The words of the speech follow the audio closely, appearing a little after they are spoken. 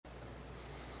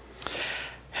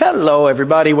Hello,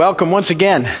 everybody. Welcome once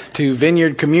again to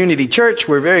Vineyard Community Church.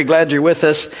 We're very glad you're with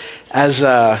us as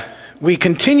we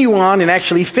continue on and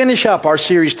actually finish up our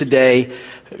series today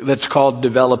that's called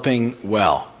Developing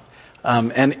Well.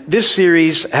 And this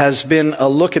series has been a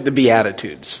look at the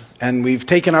Beatitudes. And we've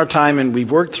taken our time and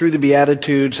we've worked through the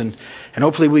Beatitudes and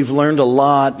hopefully we've learned a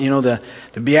lot. You know, the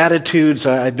Beatitudes,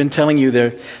 I've been telling you,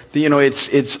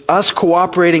 it's us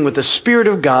cooperating with the Spirit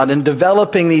of God and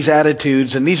developing these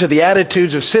attitudes. And these are the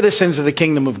attitudes of citizens of the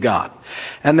kingdom of God.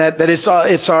 And that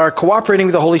it's our cooperating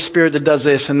with the Holy Spirit that does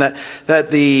this, and that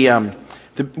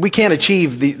we can't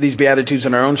achieve these Beatitudes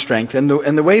in our own strength. And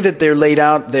the way that they're laid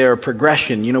out, their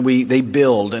progression, they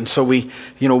build. And so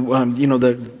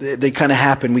they kind of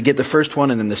happen. We get the first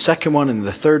one and then the second one and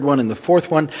the third one and the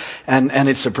fourth one. And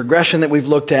it's a progression that we've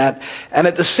looked at. And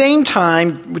at the same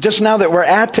time, just now that we're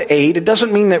at to 8, it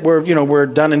doesn't mean that we're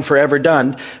done and forever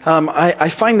done. I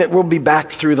find that we'll be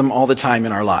back through them all the time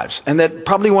in our lives. And that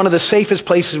probably one of the safest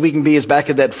places we can be is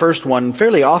back at that first one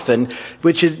fairly often,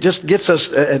 which just gets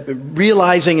us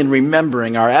realizing and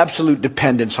remembering our absolute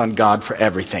dependence on God for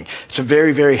everything. It's a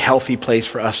very, very healthy place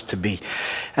for us to be.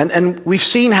 And we've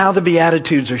seen how the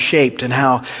Beatitudes are shaped and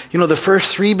how, the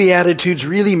first 3 Beatitudes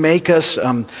really make us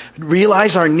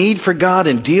realize our need for God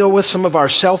and deal with some of our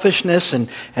selfishness and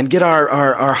get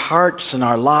our hearts and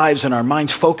our lives and our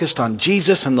minds focused on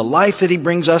Jesus and the life that He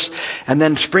brings us. And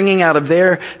then springing out of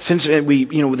there, since we,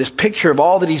 with this picture of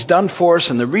all that He's done for us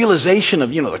and the realization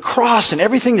of, the cross and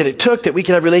everything that it took that we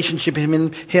could have a relationship with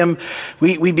Him,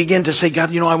 we begin to say,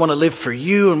 God, I want to live for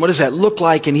You. And what does that look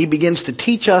like? And He begins to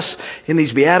teach us in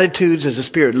these Beatitudes as the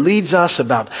Spirit leads us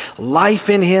about life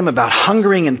in Him, about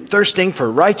hungering and thirsting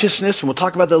for righteousness. And we'll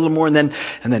talk about that a little more. And then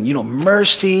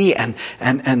mercy and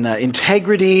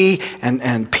integrity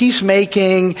and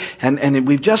peacemaking. And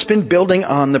we've just been building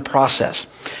on the process.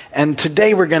 And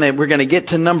today we're gonna get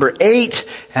to number 8.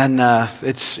 And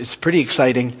it's pretty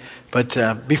exciting.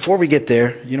 But before we get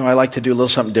there, I like to do a little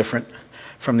something different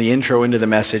from the intro into the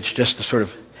message, just to sort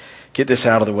of get this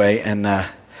out of the way. And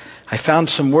I found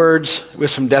some words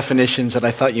with some definitions that I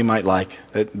thought you might like,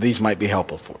 that these might be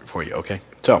helpful for you, okay?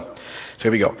 So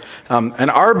here we go.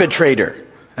 An arbitrator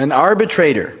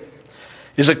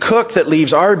is a cook that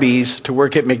leaves Arby's to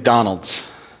work at McDonald's.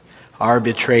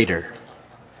 Arbitrator.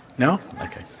 No?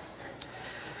 Okay.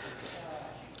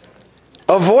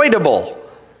 Avoidable.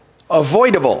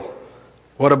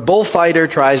 What a bullfighter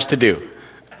tries to do.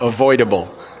 Avoidable.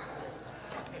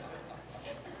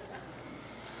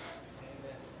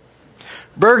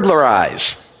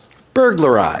 Burglarize.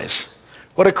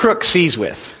 What a crook sees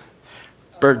with.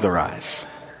 Burglarize.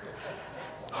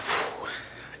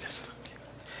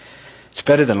 It's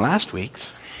better than last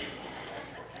week's.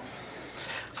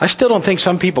 I still don't think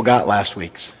some people got last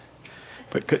week's.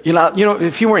 But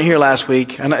if you weren't here last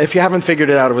week, and if you haven't figured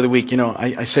it out over the week,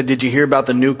 I said, did you hear about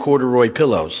the new corduroy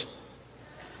pillows?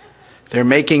 They're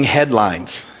making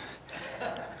headlines.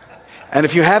 And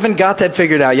if you haven't got that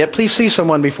figured out yet, please see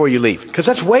someone before you leave. Because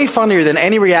that's way funnier than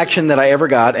any reaction that I ever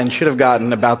got and should have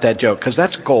gotten about that joke. Because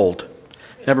that's gold.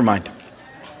 Never mind.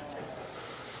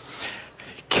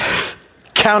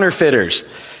 Counterfeiters.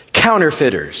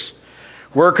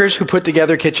 Workers who put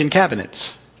together kitchen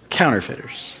cabinets.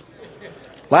 Counterfeiters.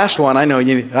 Last one,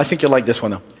 I think you'll like this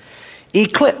one though.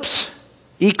 Eclipse.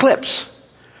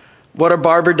 What a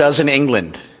barber does in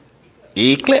England.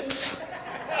 Eclipse.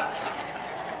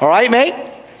 All right, mate?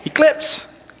 Eclipse.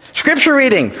 Scripture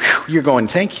reading. Whew, you're going,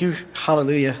 thank you,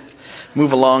 hallelujah.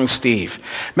 Move along, Steve.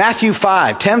 Matthew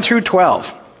 5, 10 through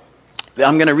 12.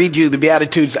 I'm going to read you the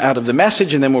Beatitudes out of the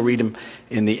Message, and then we'll read them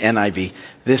in the NIV.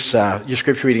 Your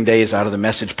scripture reading day is out of the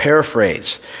Message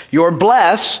paraphrase. You're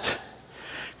blessed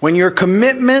when your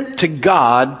commitment to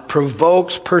God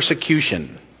provokes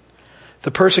persecution.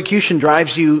 The persecution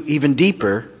drives you even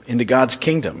deeper into God's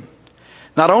kingdom.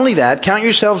 Not only that, count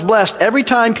yourselves blessed every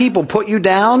time people put you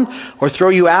down or throw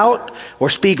you out or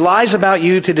speak lies about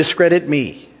you to discredit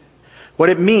me. What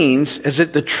it means is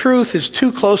that the truth is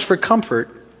too close for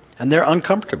comfort and they're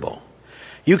uncomfortable.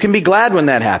 You can be glad when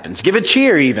that happens. Give a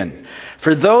cheer even.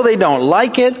 For though they don't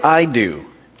like it, I do.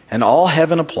 And all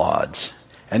heaven applauds.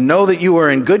 And know that you are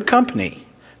in good company.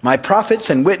 My prophets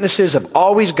and witnesses have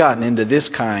always gotten into this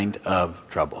kind of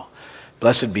trouble.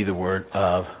 Blessed be the word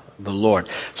of the Lord.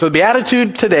 So the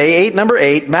Beatitude today, number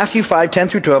 8, Matthew 5, 10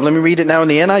 through 12. Let me read it now in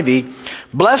the NIV.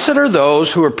 Blessed are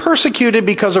those who are persecuted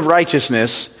because of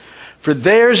righteousness, for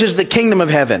theirs is the kingdom of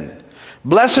heaven.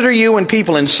 Blessed are you when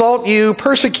people insult you,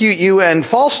 persecute you, and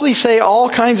falsely say all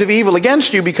kinds of evil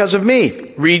against you because of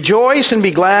me. Rejoice and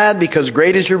be glad, because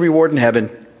great is your reward in heaven.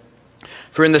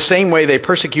 For in the same way they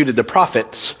persecuted the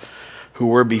prophets who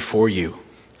were before you.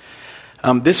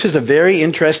 This is a very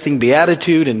interesting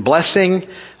beatitude and blessing.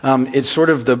 It's sort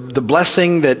of the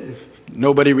blessing that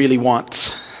nobody really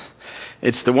wants.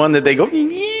 It's the one that they go,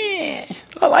 yeah,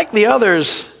 I like the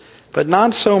others, but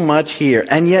not so much here.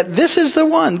 And yet this is the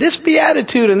one, this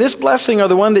beatitude and this blessing are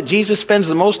the one that Jesus spends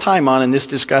the most time on in this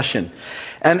discussion.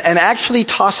 And actually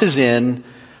tosses in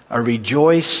a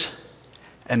rejoice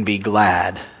and be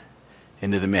glad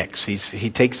into the mix. He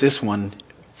takes this one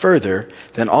further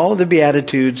than all of the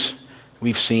beatitudes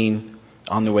we've seen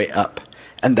on the way up.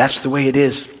 And that's the way it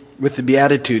is with the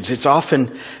Beatitudes. It's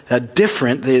often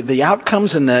different. The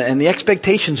outcomes and the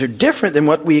expectations are different than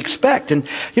what we expect. And,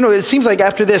 it seems like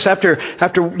after this, after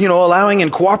allowing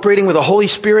and cooperating with the Holy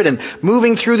Spirit and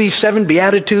moving through these 7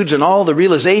 Beatitudes and all the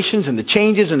realizations and the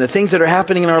changes and the things that are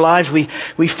happening in our lives, we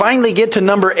finally get to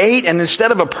number 8. And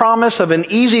instead of a promise of an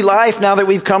easy life, now that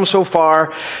we've come so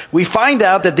far, we find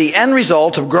out that the end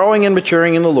result of growing and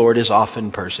maturing in the Lord is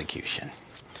often persecution.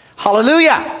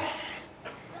 Hallelujah!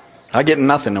 I get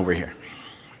nothing over here.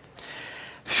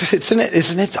 Isn't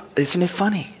it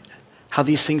funny how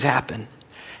these things happen?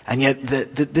 And yet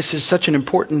this is such an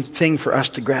important thing for us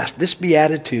to grasp. This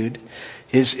beatitude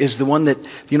is the one that,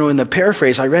 in the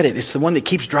paraphrase, I read it. It's the one that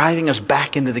keeps driving us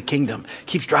back into the kingdom,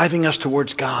 keeps driving us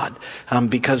towards God,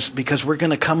 because we're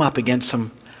going to come up against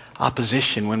some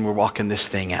opposition when we're walking this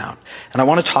thing out. And I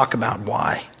want to talk about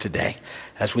why today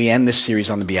as we end this series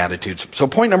on the Beatitudes. So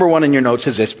point number 1 in your notes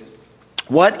is this.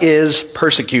 What is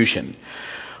persecution?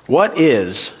 What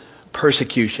is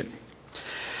persecution?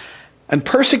 And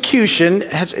persecution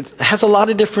has a lot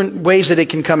of different ways that it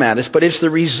can come at us, but it's the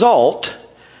result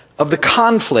of the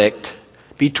conflict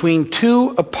between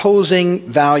 2 opposing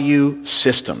value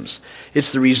systems.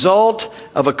 It's the result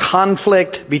of a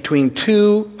conflict between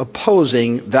 2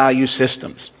 opposing value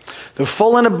systems. The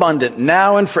full and abundant,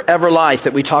 now and forever life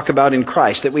that we talk about in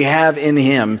Christ, that we have in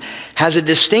Him, has a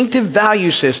distinctive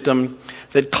value system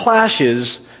that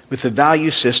clashes with the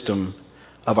value system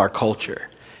of our culture.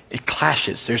 It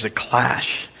clashes. There's a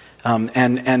clash.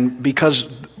 And because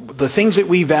the things that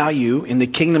we value in the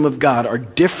kingdom of God are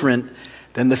different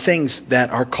than the things that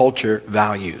our culture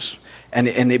values. And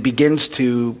it begins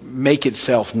to make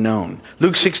itself known.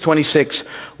 Luke 6:26,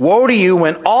 woe to you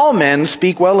when all men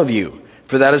speak well of you,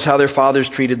 for that is how their fathers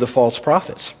treated the false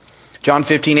prophets. John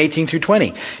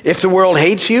 15:18-20, if the world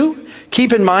hates you,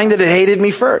 keep in mind that it hated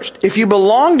me first. If you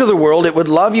belong to the world, it would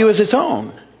love you as its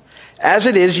own. As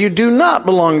it is, you do not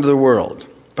belong to the world,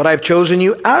 but I've chosen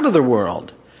you out of the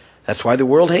world. That's why the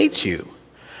world hates you.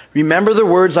 Remember the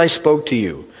words I spoke to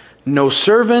you. No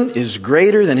servant is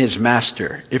greater than his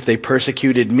master. If they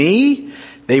persecuted me,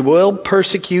 they will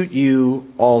persecute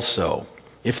you also.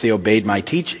 If they obeyed my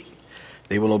teaching,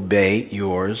 they will obey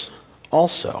yours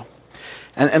also.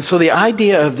 And so the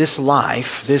idea of this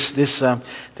life,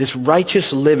 this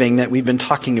righteous living that we've been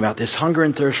talking about, this hunger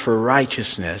and thirst for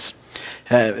righteousness,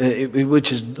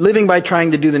 which is living by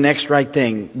trying to do the next right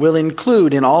thing, will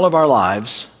include in all of our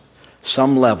lives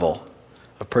some level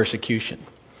of persecution.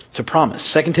 It's a promise.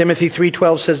 2 Timothy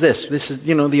 3:12 says this. This is,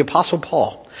 the Apostle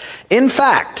Paul. In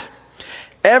fact,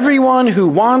 everyone who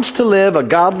wants to live a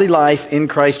godly life in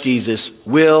Christ Jesus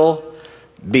will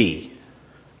be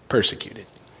persecuted.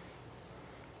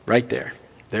 Right there.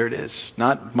 There it is.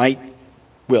 Not might,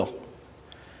 will.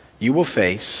 You will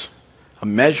face a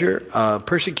measure of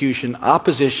persecution,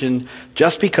 opposition,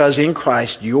 just because in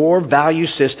Christ your value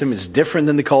system is different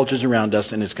than the cultures around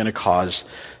us, and it's going to cause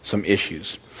some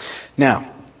issues.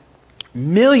 Now,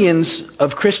 millions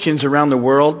of Christians around the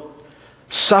world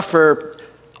suffer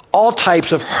all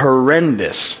types of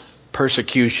horrendous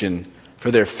persecution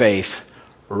for their faith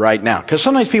right now. Because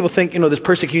sometimes people think, this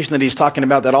persecution that he's talking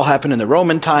about, that all happened in the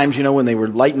Roman times, when they were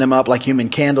lighting them up like human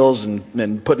candles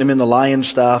and putting them in the lion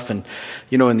stuff and,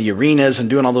 in the arenas and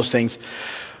doing all those things.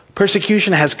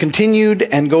 Persecution has continued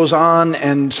and goes on,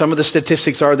 and some of the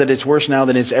statistics are that it's worse now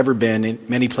than it's ever been in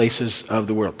many places of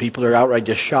the world. People are outright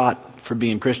just shot for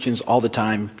being Christians all the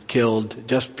time, killed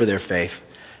just for their faith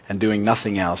and doing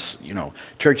nothing else.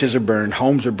 Churches are burned,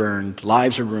 homes are burned,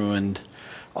 lives are ruined,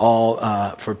 all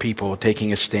for people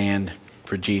taking a stand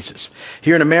for Jesus.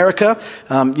 Here in America,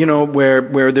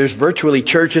 where there's virtually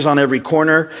churches on every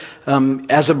corner,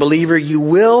 as a believer, you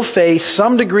will face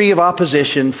some degree of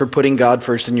opposition for putting God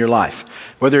first in your life.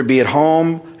 Whether it be at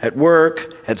home, at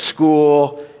work, at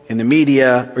school, in the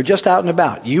media, or just out and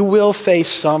about. You will face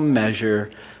some measure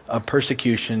of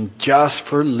persecution just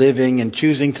for living and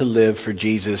choosing to live for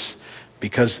Jesus,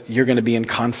 because you're going to be in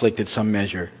conflict at some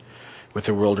measure with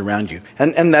the world around you.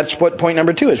 And that's what point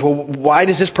number 2 is. Well, why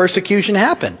does this persecution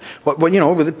happen?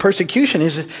 With the persecution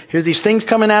is, here are these things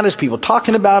coming at us, people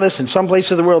talking about us, in some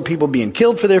places of the world, people being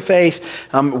killed for their faith.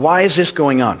 Why is this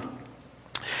going on?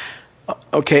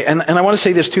 Okay, and I want to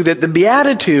say this too, that the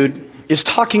Beatitude is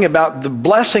talking about the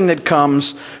blessing that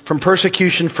comes from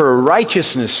persecution for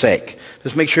righteousness' sake.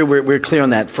 Let's make sure we're clear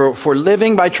on that. For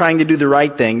living by trying to do the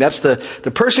right thing, that's the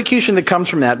persecution that comes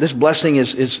from that. This blessing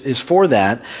is for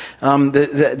that.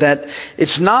 That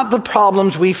it's not the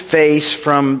problems we face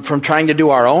from trying to do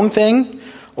our own thing,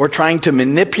 or trying to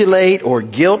manipulate or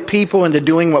guilt people into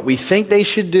doing what we think they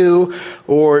should do,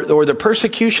 or the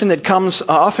persecution that comes.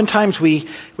 Oftentimes we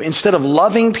instead of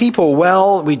loving people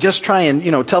well, we just try and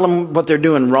tell them what they're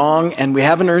doing wrong, and we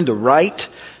haven't earned the right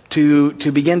to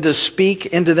begin to speak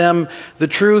into them the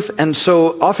truth. And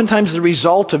so oftentimes the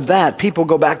result of that, people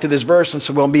go back to this verse and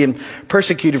say, well, I'm being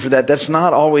persecuted for that. That's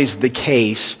not always the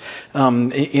case.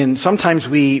 Sometimes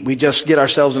we just get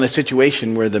ourselves in a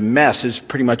situation where the mess is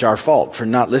pretty much our fault for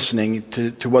not listening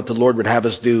to what the Lord would have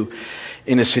us do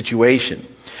in a situation.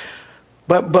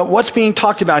 But what's being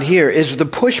talked about here is the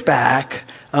pushback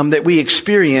that we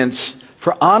experience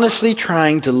for honestly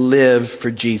trying to live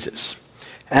for Jesus.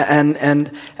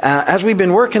 And as we've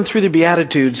been working through the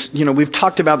Beatitudes, we've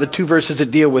talked about the 2 verses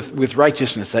that deal with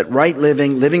righteousness, that right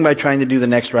living by trying to do the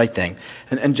next right thing.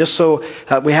 And just so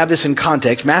we have this in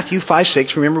context, Matthew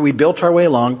 5:6, remember we built our way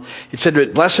along. It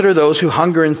said, blessed are those who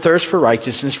hunger and thirst for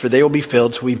righteousness, for they will be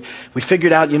filled. So we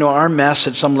figured out, our mess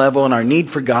at some level and our need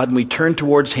for God, and we turn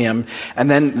towards Him. And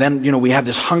then we have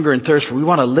this hunger and thirst, we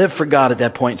want to live for God at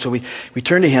that point. So we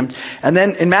turn to Him. And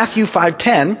then in Matthew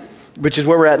 5:10, which is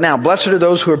where we're at now. Blessed are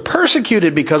those who are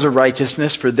persecuted because of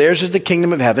righteousness, for theirs is the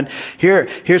kingdom of heaven. Here,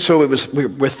 so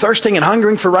we're thirsting and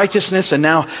hungering for righteousness, and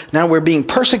now we're being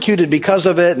persecuted because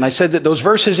of it. And I said that those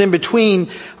verses in between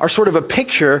are sort of a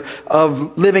picture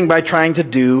of living by trying to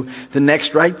do the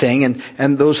next right thing.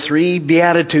 And those 3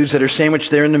 Beatitudes that are sandwiched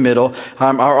there in the middle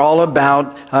are all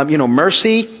about,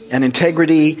 mercy and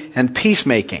integrity and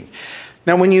peacemaking.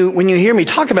 Now, when you hear me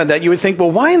talk about that, you would think, well,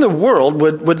 why in the world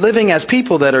would living as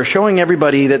people that are showing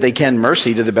everybody that they can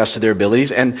mercy to the best of their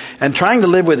abilities and trying to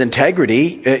live with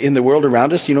integrity in the world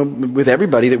around us, with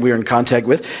everybody that we're in contact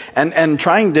with, and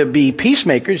trying to be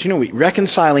peacemakers,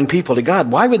 reconciling people to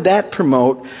God, why would that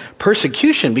promote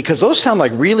persecution? Because those sound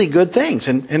like really good things.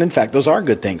 And in fact, those are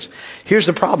good things. Here's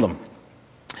the problem.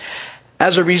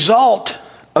 As a result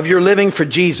of your living for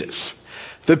Jesus,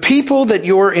 the people that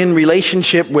you're in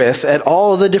relationship with at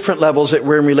all the different levels that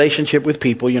we're in relationship with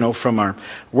people, from our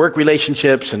work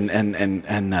relationships and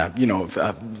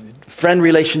friend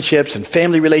relationships and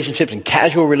family relationships and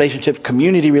casual relationships,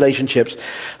 community relationships,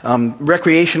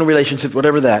 recreational relationships,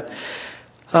 whatever that.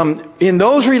 In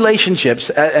those relationships,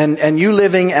 and you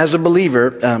living as a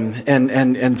believer,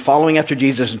 and following after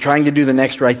Jesus and trying to do the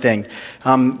next right thing,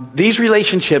 these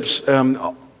relationships,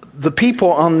 the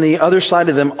people on the other side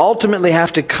of them ultimately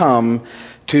have to come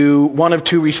to one of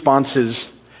 2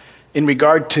 responses in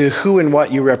regard to who and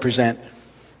what you represent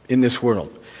in this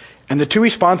world. And the 2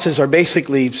 responses are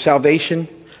basically salvation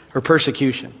or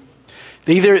persecution.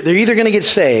 They're either going to get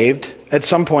saved at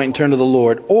some point and turn to the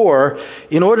Lord, or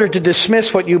in order to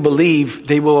dismiss what you believe,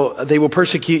 they will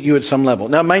persecute you at some level.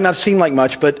 Now, it might not seem like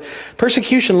much, but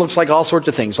persecution looks like all sorts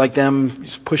of things, like them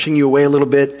pushing you away a little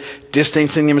bit,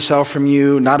 distancing themselves from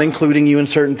you, not including you in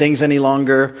certain things any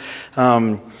longer,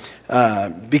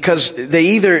 because they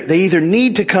either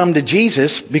need to come to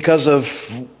Jesus because of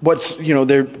what's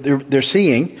they're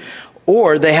seeing,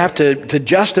 or they have to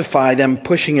justify them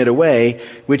pushing it away,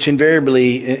 which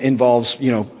invariably involves,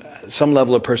 some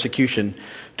level of persecution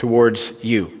towards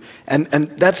you. And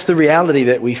that's the reality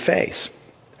that we face.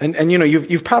 And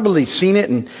you've probably seen it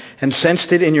and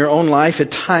sensed it in your own life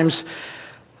at times.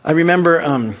 I remember,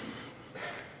 and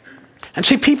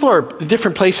see, people are at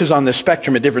different places on the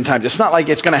spectrum at different times. It's not like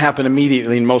it's going to happen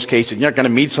immediately in most cases. You're not going to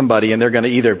meet somebody and they're going to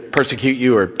either persecute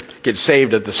you or get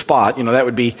saved at the spot. That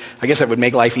would be, I guess that would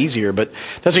make life easier, but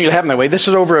it doesn't happen that way. This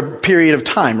is over a period of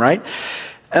time, right?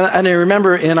 And I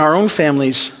remember in our own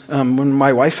families, when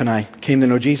my wife and I came to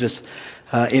know Jesus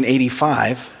in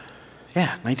 1985,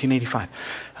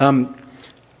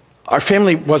 our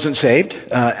family wasn't saved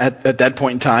at that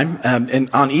point in time, and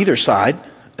on either side.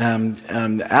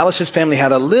 Alice's family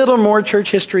had a little more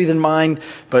church history than mine,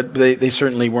 but they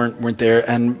certainly weren't there.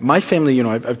 And my family,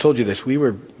 I've told you this, we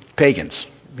were pagans,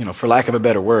 for lack of a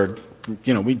better word.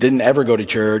 We didn't ever go to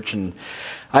church, and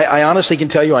I honestly can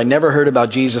tell you I never heard about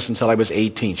Jesus until I was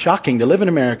 18. Shocking to live in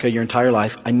America your entire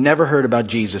life. I never heard about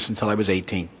Jesus until I was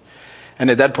 18. And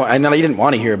at that point, I didn't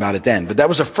want to hear about it then, but that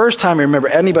was the first time I remember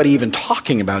anybody even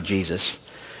talking about Jesus.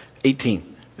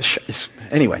 18.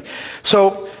 Anyway,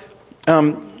 so,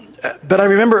 but I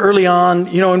remember early on,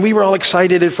 and we were all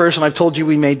excited at first, and I've told you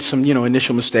we made some,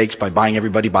 initial mistakes by buying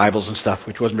everybody Bibles and stuff,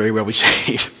 which wasn't very well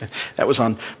received. That was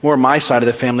on more my side of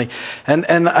the family.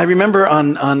 And I remember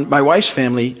on my wife's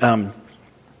family,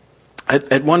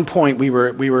 at one point we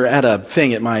were at a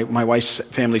thing at my wife's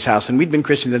family's house, and we'd been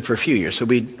Christians then for a few years, so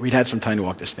we'd had some time to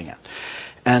walk this thing out.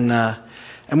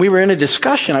 And we were in a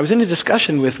discussion. I was in a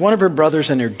discussion with one of her brothers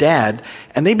and her dad,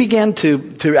 and they began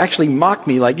to actually mock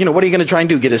me, like, what are you going to try and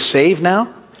do? Get us saved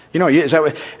now? Is that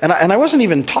what? And I wasn't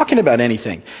even talking about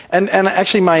anything. And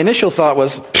actually, my initial thought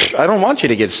was, I don't want you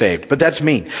to get saved, but that's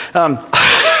mean. I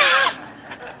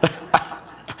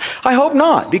hope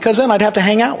not, because then I'd have to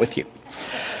hang out with you.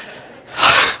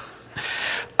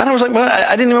 And I was like, well,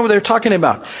 I didn't know what they were talking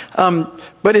about.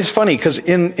 But it's funny, because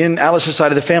in Alice's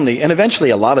side of the family, and eventually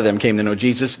a lot of them came to know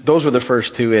Jesus, those were the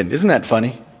first two in. Isn't that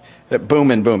funny? That boom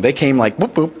and boom. They came like,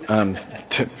 whoop, whoop,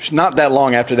 not that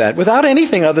long after that, without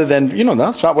anything other than,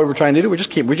 that's not what we're trying to do.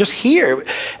 We're just here.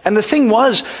 And the thing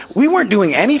was, we weren't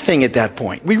doing anything at that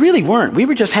point. We really weren't. We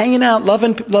were just hanging out,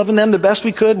 loving them the best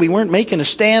we could. We weren't making a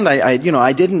stand. I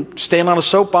didn't stand on a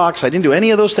soapbox. I didn't do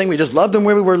any of those things. We just loved them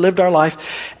where we were, lived our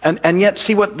life. And yet,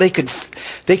 see what they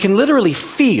can literally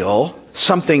feel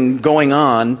something going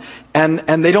on,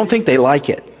 and they don't think they like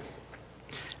it.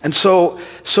 And so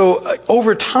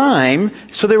over time,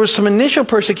 so there was some initial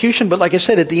persecution, but like I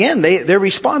said, at the end, their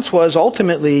response was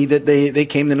ultimately that they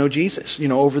came to know Jesus,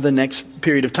 over the next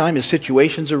period of time as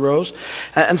situations arose.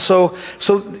 And so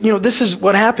this is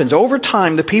what happens. Over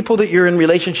time, the people that you're in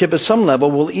relationship at some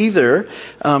level will either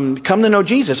come to know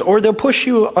Jesus, or they'll push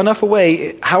you enough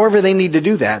away, however they need to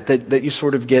do that you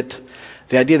sort of get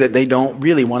the idea that they don't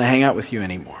really want to hang out with you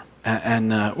anymore.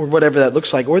 And or whatever that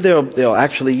looks like, or they'll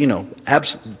actually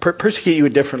persecute you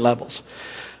at different levels.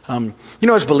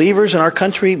 As believers in our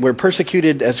country, we're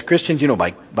persecuted as Christians,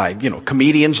 by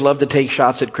comedians love to take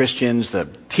shots at Christians. The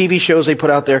TV shows they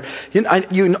put out there,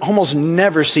 you almost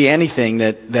never see anything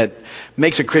that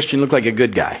makes a Christian look like a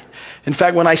good guy. In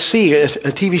fact, when I see a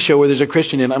TV show where there's a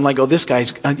Christian in it, I'm like, oh, this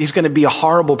guy's he's going to be a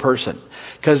horrible person,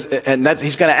 he's going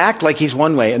to act like he's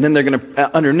one way, and then they're going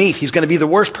to underneath he's going to be the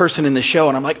worst person in the show,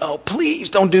 and I'm like, oh, please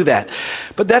don't do that.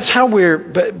 But that's how we're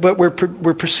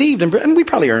perceived, and we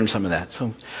probably earn some of that.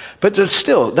 So, but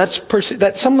still, that's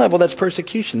at some level that's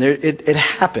persecution. It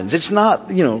happens. It's not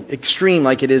extreme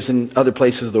like it is in other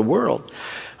places of the world.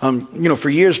 For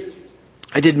years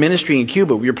I did ministry in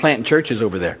Cuba. We were planting churches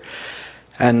over there.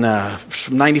 And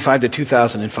from 95 to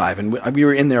 2005, and we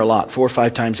were in there a lot, 4 or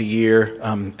 5 times a year,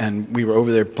 and we were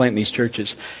over there planting these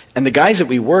churches. And the guys that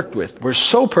we worked with were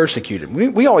so persecuted.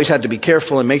 We always had to be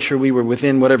careful and make sure we were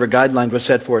within whatever guideline was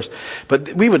set for us.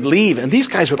 But we would leave, and these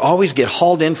guys would always get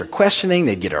hauled in for questioning.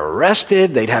 They'd get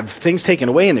arrested. They'd have things taken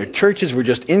away, and their churches were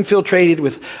just infiltrated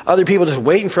with other people just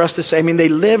waiting for us to say. I mean, they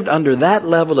lived under that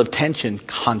level of tension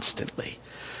constantly.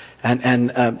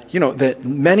 And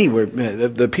many were,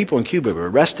 the people in Cuba were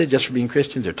arrested just for being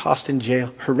Christians. They're tossed in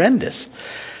jail. Horrendous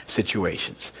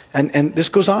situations. And this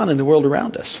goes on in the world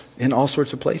around us, in all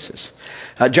sorts of places.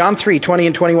 John 3:20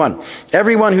 and 21.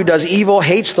 Everyone who does evil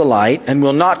hates the light and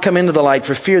will not come into the light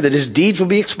for fear that his deeds will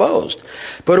be exposed.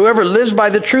 But whoever lives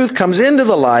by the truth comes into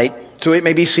the light, so it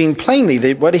may be seen plainly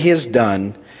that what he has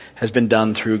done has been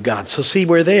done through God. So see,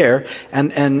 we're there,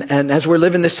 and as we're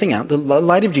living this thing out, the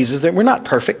light of Jesus, we're not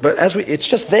perfect, but it's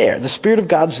just there. The Spirit of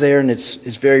God's there, and it's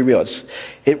very real.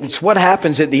 It's what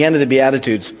happens at the end of the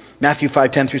Beatitudes. Matthew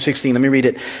 5:10 through 16. Let me read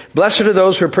it. Blessed are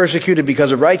those who are persecuted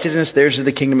because of righteousness. Theirs is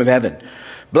the kingdom of heaven.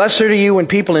 Blessed are you when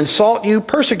people insult you,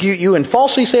 persecute you, and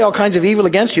falsely say all kinds of evil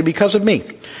against you because of me.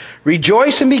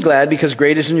 Rejoice and be glad, because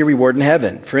great is your reward in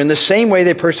heaven. For in the same way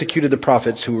they persecuted the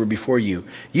prophets who were before you.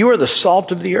 You are the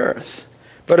salt of the earth.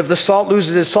 But if the salt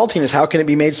loses its saltiness, how can it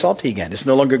be made salty again? It's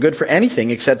no longer good for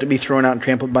anything except to be thrown out and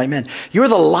trampled by men. You are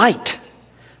the light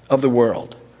of the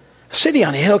world. A city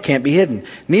on a hill can't be hidden.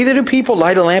 Neither do people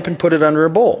light a lamp and put it under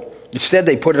a bowl. Instead,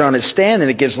 they put it on its stand, and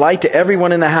it gives light to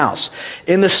everyone in the house.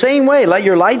 In the same way, let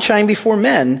your light shine before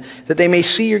men, that they may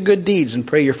see your good deeds and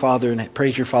praise your Father in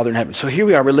heaven. So here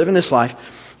we are. We're living this life.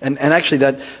 And actually,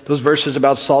 those verses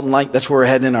about salt and light, that's where we're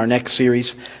heading in our next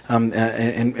series,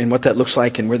 and what that looks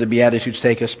like and where the Beatitudes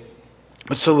take us.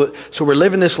 But so we're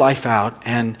living this life out,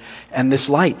 and this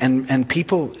light, and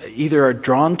people either are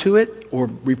drawn to it or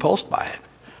repulsed by it,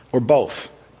 or both.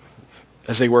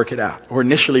 as they work it out, or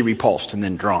initially repulsed and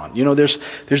then drawn.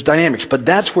 There's dynamics, but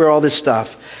that's where all this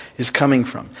stuff is coming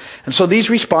from. And so these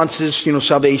responses,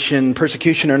 salvation,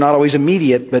 persecution, are not always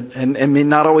immediate, and may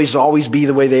not always be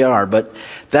the way they are, but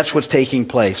that's what's taking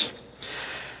place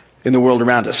in the world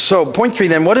around us. So point 3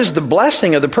 then, what is the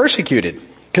blessing of the persecuted?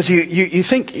 Because you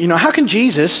think, how can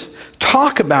Jesus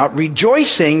talk about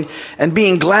rejoicing and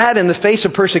being glad in the face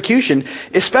of persecution,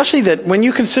 especially that when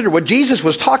you consider what Jesus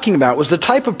was talking about was the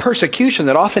type of persecution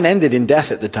that often ended in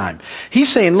death at the time.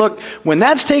 He's saying, look, when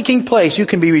that's taking place, you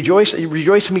can be rejoice and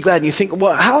be glad. And you think,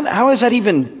 well, how is that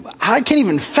even, I can't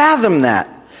even fathom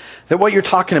that what you're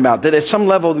talking about, that at some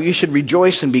level you should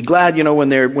rejoice and be glad, when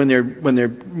they're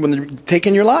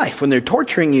taking your life, when they're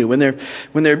torturing you, when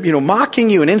they're mocking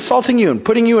you and insulting you and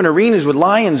putting you in arenas with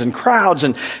lions and crowds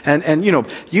and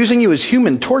using you as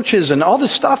human torches and all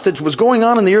this stuff that was going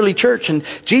on in the early church. And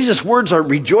Jesus' words are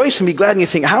rejoice and be glad. And you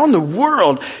think, how in the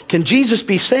world can Jesus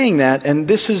be saying that? And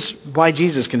this is why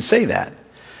Jesus can say that.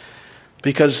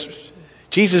 Because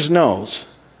Jesus knows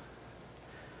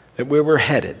that where we're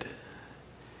headed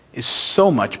is so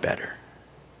much better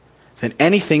than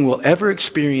anything we'll ever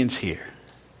experience here,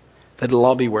 that it'll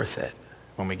all be worth it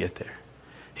when we get there.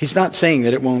 He's not saying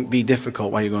that it won't be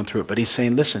difficult while you're going through it, but he's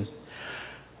saying, listen,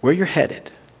 where you're headed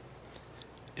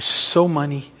is so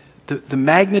many, the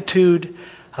magnitude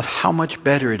of how much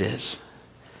better it is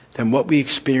than what we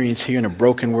experience here in a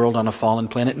broken world on a fallen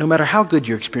planet. No matter how good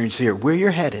your experience here, where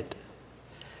you're headed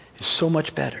is so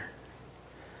much better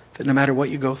that no matter what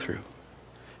you go through,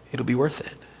 it'll be worth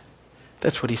it.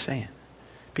 That's what he's saying.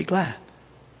 Be glad.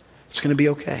 It's going to be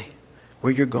okay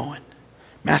where you're going.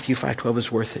 Matthew 5:12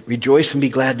 is worth it. Rejoice and be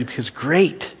glad because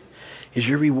great is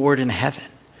your reward in heaven.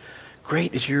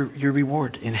 Great is your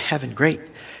reward in heaven. Great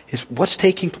is what's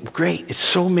taking. Great.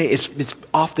 It's it's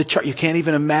off the chart. You can't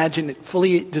even imagine it,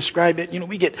 fully describe it.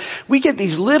 We get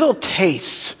these little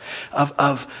tastes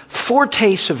of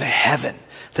foretastes of heaven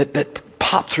that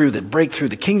pop through, that break through.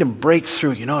 The kingdom breaks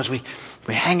through. As we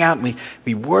hang out and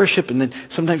we worship, and then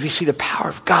sometimes we see the power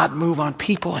of God move on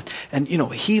people, and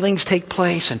healings take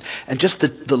place, and just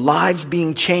the lives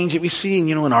being changed that we see, and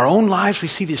in our own lives we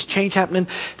see this change happening.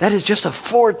 That is just a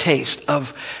foretaste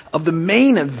of the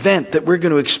main event that we're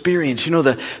going to experience.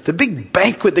 The big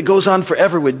banquet that goes on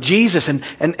forever with Jesus, and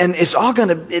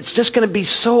it's just going to be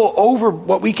so over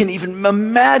what we can even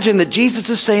imagine, that Jesus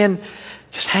is saying,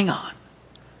 just hang on,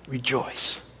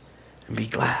 rejoice, and be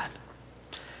glad.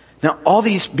 Now, all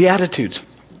these Beatitudes,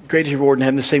 great is your reward in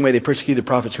heaven, the same way they persecuted the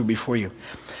prophets who were before you.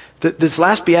 This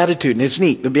last Beatitude, and it's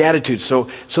neat, the Beatitudes, so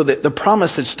the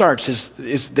promise that starts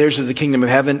is theirs is the kingdom of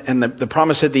heaven, and the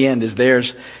promise at the end is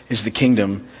theirs is the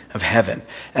kingdom of heaven.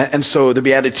 And so the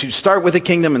Beatitudes start with the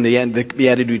kingdom, and the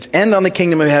Beatitudes end on the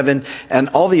kingdom of heaven, and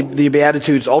all the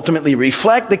Beatitudes ultimately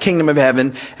reflect the kingdom of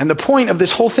heaven. And the point of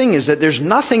this whole thing is that there's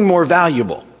nothing more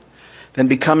valuable than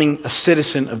becoming a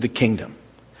citizen of the kingdom.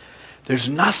 There's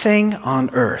nothing on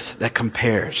earth that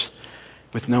compares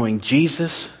with knowing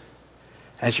Jesus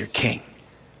as your king.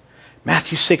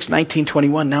 Matthew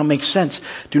 6:19-21 now makes sense.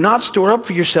 Do not store up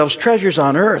for yourselves treasures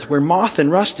on earth where moth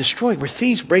and rust destroy, where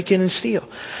thieves break in and steal.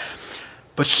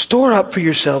 But store up for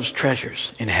yourselves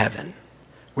treasures in heaven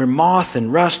where moth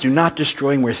and rust do not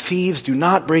destroy, and where thieves do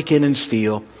not break in and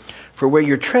steal. For where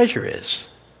your treasure is,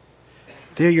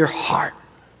 there your heart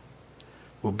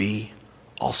will be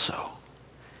also.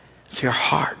 See, our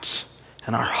hearts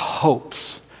and our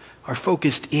hopes are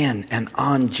focused in and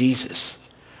on Jesus.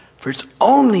 For it's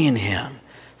only in him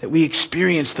that we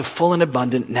experience the full and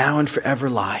abundant now and forever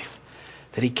life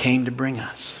that he came to bring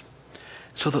us.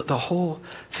 So the whole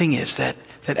thing is that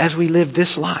as we live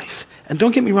this life, and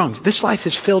don't get me wrong, this life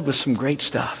is filled with some great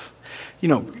stuff. We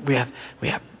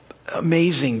have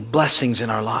amazing blessings in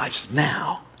our lives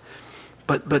now.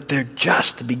 But they're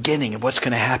just the beginning of what's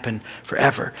going to happen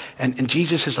forever. And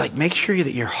Jesus is like, make sure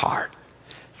that your heart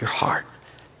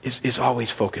is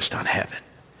always focused on heaven.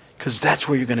 Because that's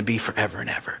where you're going to be forever and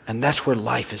ever. And that's where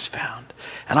life is found.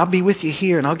 And I'll be with you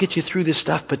here, and I'll get you through this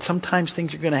stuff, but sometimes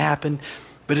things are going to happen.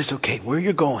 But it's okay. Where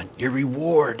you're going, your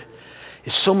reward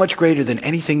is so much greater than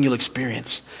anything you'll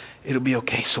experience. It'll be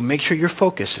okay. So make sure your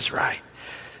focus is right.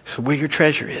 So where your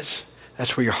treasure is,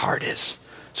 that's where your heart is.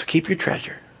 So keep your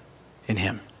treasure in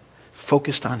him,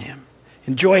 focused on him.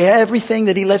 Enjoy everything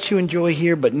that he lets you enjoy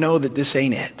here, but know that this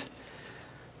ain't it.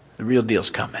 The real deal's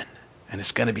coming, and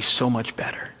it's going to be so much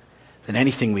better than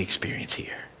anything we experience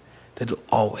here, that it'll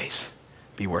always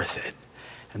be worth it.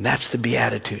 And that's the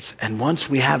Beatitudes. And once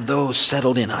we have those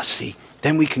settled in us, see,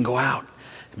 then we can go out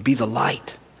and be the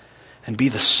light and be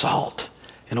the salt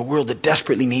in a world that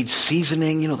desperately needs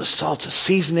seasoning. The salt's a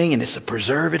seasoning, and it's a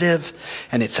preservative,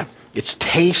 and it's its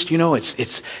taste,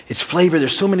 its flavor.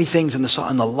 There's so many things in the salt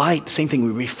and the light. Same thing.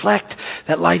 We reflect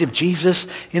that light of Jesus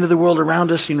into the world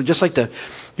around us. Just like there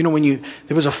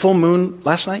was a full moon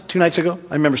last night, 2 nights ago.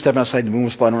 I remember stepping outside. The moon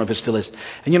was full. I don't know if it still is.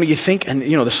 And you think, and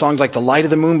the song's like the light of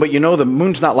the moon, but the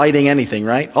moon's not lighting anything,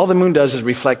 right? All the moon does is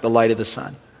reflect the light of the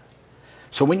sun.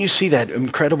 So when you see that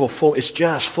incredible it's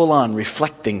just full on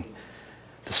reflecting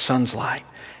the sun's light.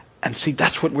 And see,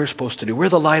 that's what we're supposed to do. We're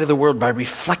the light of the world by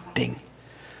reflecting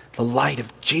the light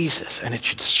of Jesus. And it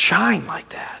should shine like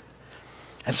that.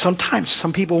 And sometimes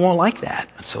some people won't like that.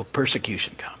 And so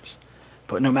persecution comes.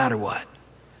 But no matter what,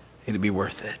 it'll be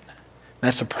worth it.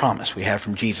 That's a promise we have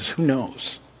from Jesus. Who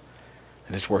knows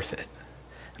that it's worth it?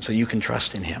 And so you can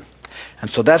trust in him. And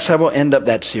so that's how we'll end up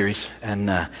that series.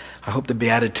 And I hope the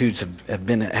Beatitudes have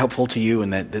been helpful to you,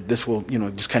 and that this will,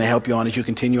 just kind of help you on as you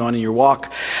continue on in your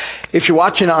walk. If you're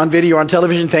watching on video or on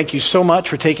television, thank you so much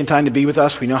for taking time to be with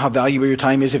us. We know how valuable your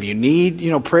time is. If you need,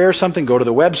 prayer or something, go to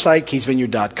the website,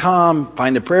 keysvineyard.com,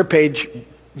 find the prayer page,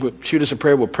 shoot us a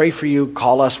prayer. We'll pray for you.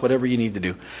 Call us, whatever you need to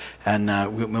do. And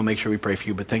we'll make sure we pray for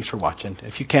you. But thanks for watching.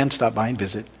 If you can, stop by and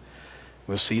visit.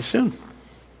 We'll see you soon.